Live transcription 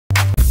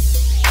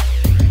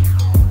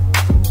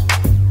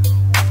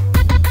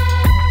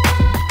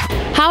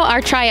are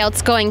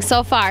tryouts going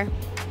so far?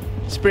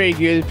 It's pretty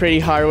good,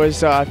 pretty hard.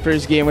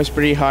 First game was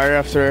pretty hard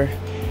after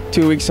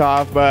 2 weeks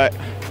off, but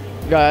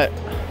got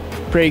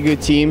pretty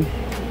good team.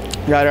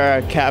 Got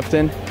our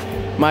captain,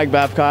 Mike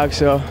Babcock,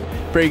 so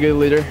pretty good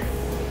leader.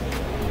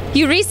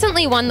 You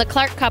recently won the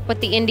Clark Cup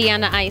with the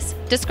Indiana Ice.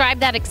 Describe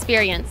that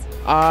experience.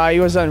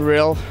 It was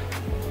unreal.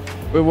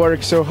 We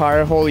worked so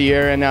hard a whole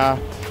year and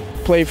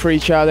played for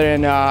each other,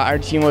 and our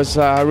team was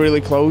really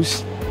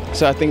close.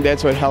 So I think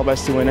that's what helped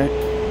us to win it.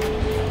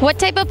 What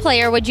type of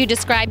player would you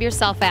describe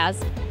yourself as?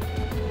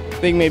 I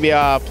think maybe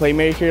a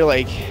playmaker,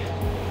 like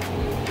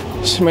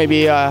just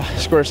maybe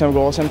score some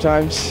goals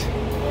sometimes.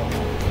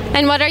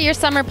 And what are your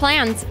summer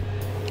plans?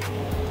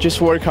 Just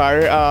work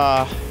hard,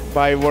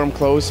 buy warm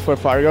clothes for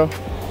Fargo.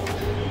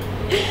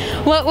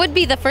 What would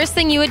be the first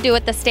thing you would do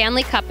with the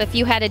Stanley Cup if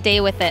you had a day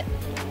with it?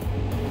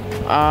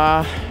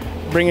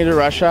 Bring it to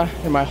Russia,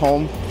 in my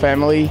home,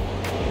 family,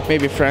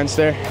 maybe friends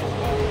there.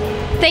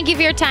 Thank you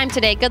for your time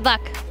today. Good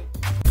luck.